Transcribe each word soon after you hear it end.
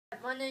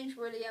My name's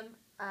William,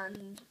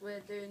 and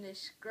we're doing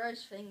this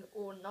gross thing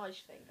or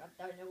nice thing. I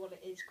don't know what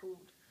it is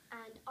called.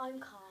 And I'm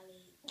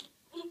Carly.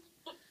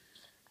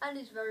 And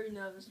he's very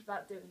nervous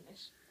about doing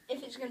this.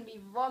 If it's going to be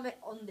vomit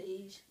on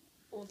these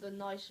or the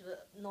nicer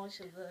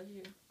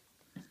version.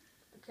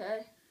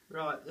 Okay?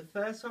 Right, the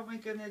first one we're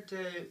going to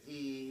do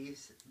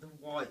is the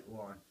white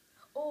one.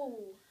 Oh.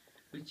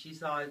 Which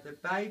is either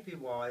baby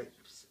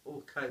wipes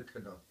or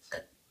coconut.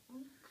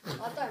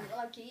 I don't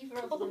like either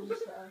of them, so.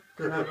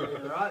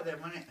 Right then,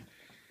 wasn't it?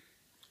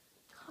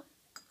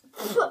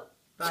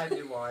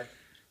 Baby wipe.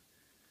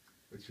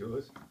 What's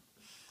yours?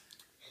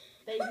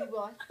 Baby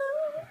wipe.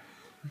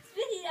 Spit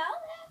it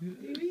out.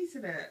 You've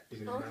eaten it.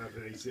 He's going to have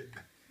to eat it.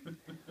 That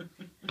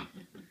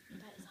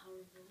is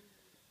horrible.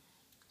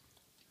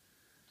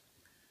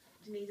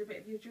 Do you need a bit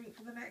of your drink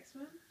for the next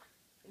one?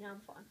 No,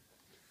 I'm fine.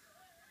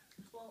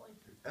 What one?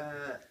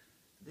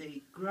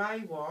 The grey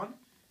one.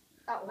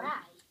 That one.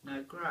 Right.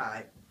 No,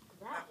 grey.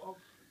 That one.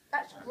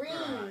 That's green.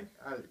 Grey.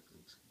 Oh,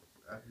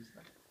 who's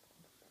that?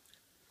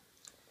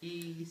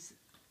 Is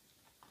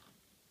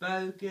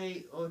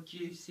bogey or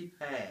juicy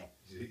pear?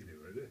 He's eating it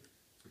already.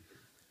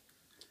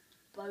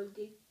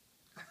 Bogey.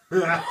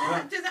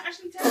 Does it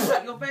actually taste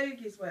like your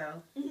bogies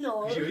well?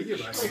 No. You should eat it,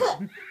 mate.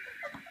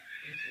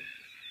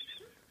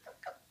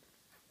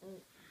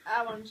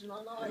 That one's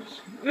not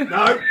nice.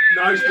 No,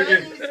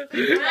 spaghetti. That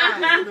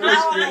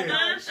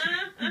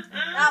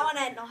one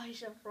ain't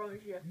nice, I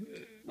promise you.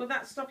 Will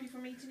that stop you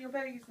from eating your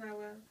bogies now,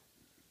 Will?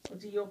 Or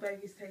do your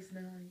bogies taste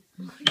nice?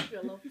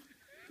 Shut up.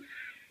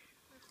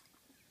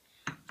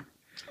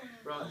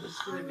 Right, this is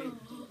going to be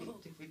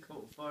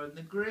difficult for him.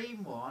 The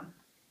green one,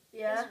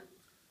 Yeah.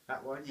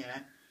 that one, yeah,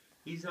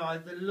 is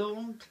either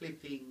lawn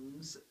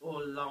clippings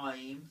or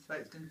lime, so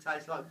it's going to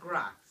taste like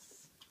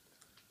grass.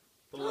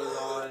 Or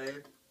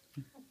lime.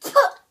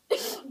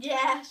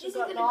 Yes, Is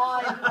you it got gonna-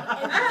 lime.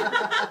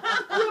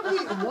 You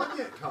haven't eaten one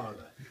yet,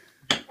 Carla.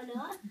 I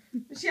know.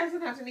 She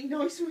hasn't had any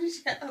nice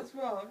ones yet, that's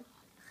wrong.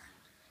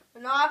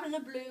 We're not having the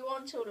blue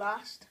one till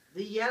last.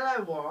 The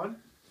yellow one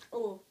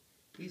Oh.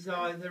 is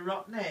either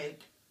rotten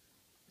egg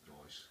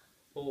Nice.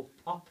 or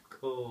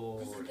popcorn.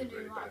 This is going to be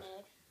very rotten bad.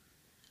 egg.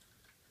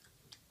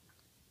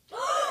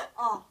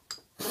 Oh.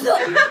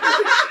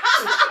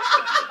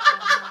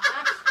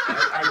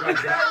 How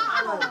bad's that?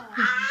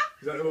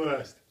 Is that the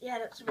worst? Yeah,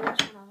 that's the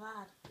worst one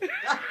I've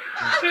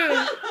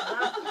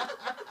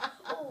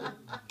Oh.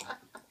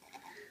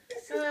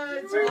 It's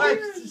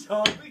roasted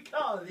on, we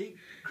can't eat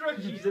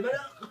crunchies a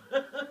minute.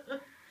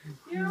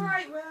 You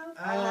alright, Will?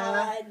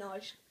 had.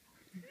 Nice.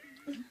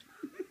 What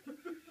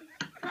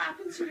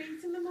happened to you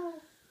eating them all?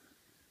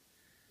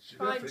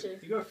 Tried to.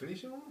 You got to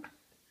finish them all?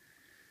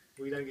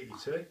 Well, you don't get your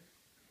tea.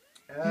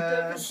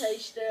 Don't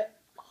taste it.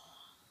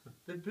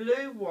 The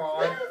blue No,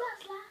 one. that's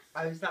last.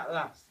 Oh, is that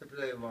last? The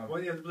blue one. Why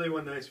don't you have the blue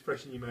one now? It's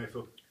fresh in your mouth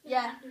up.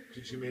 Yeah.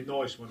 It's going to be a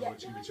nice one, Yeah. or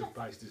it's going to be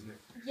toothpaste, isn't it?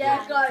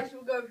 Yeah, guys,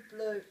 we'll go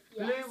blue.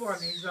 Yes. Blue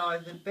one is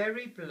either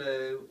berry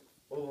blue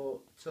or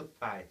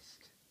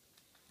toothpaste.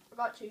 What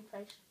about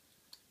toothpaste?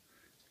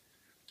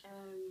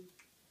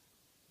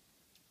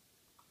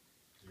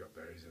 You got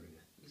berries, haven't you?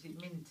 Is it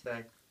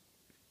minty?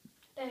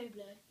 Very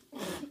blue.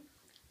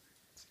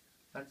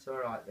 That's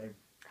alright then.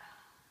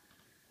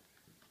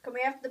 Can we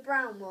have the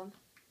brown one?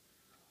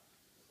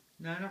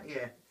 No, not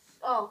yet.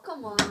 Oh,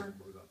 come on.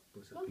 What was that?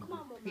 What's that Don't pink come one?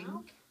 on, my Pink.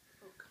 mouth.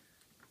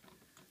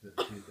 The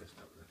two best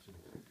up there, isn't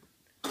it?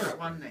 That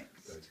one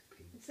next. Those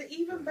pink. It's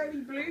even very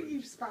blue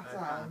you've spat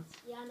out.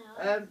 Yeah,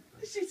 I know.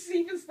 She's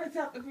even spat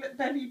out the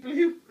very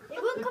blue.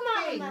 It won't come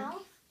out of pink. my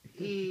mouth.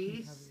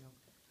 Is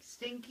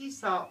stinky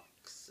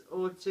socks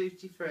or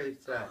tutti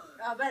frutti?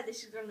 I bet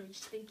this is going to be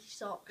stinky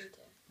sock.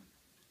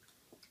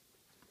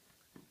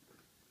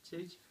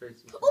 Tutti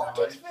frutti. Oh, nice.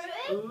 tutti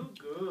frutti. Ooh,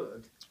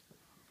 good.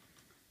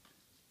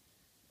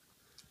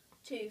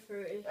 Too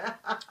fruity.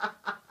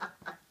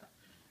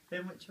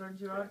 Then which one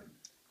do you want?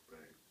 Right.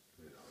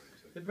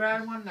 The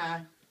brown one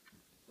now.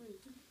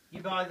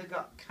 You've either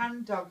got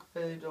canned dog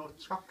food or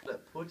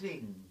chocolate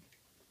pudding.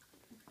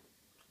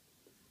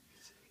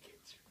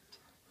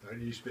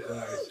 Don't you spit that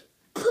out.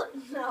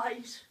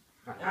 Nice.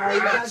 Oh, you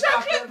got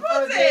Chocolate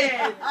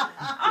pudding!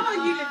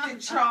 Oh, you lived in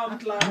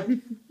charmed life.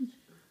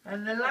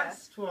 And the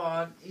last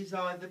one is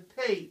either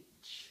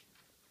peach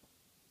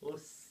or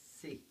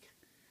sick.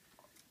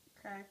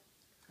 Okay.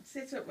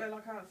 Sit up, Will,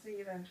 I can't see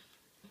you then.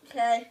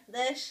 Okay,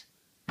 this.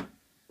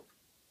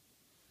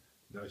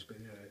 No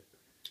spitting it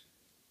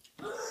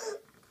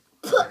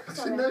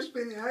Sorry. out. No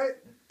spitting it out.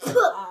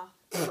 Ah.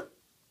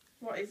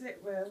 What is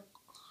it, Will?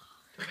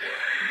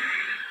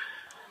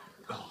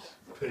 Oh,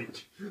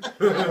 peach.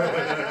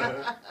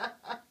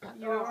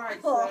 You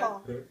alright, sir?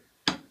 Oh.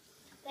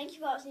 Thank you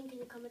for watching. Can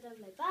you comment down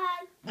below? Bye.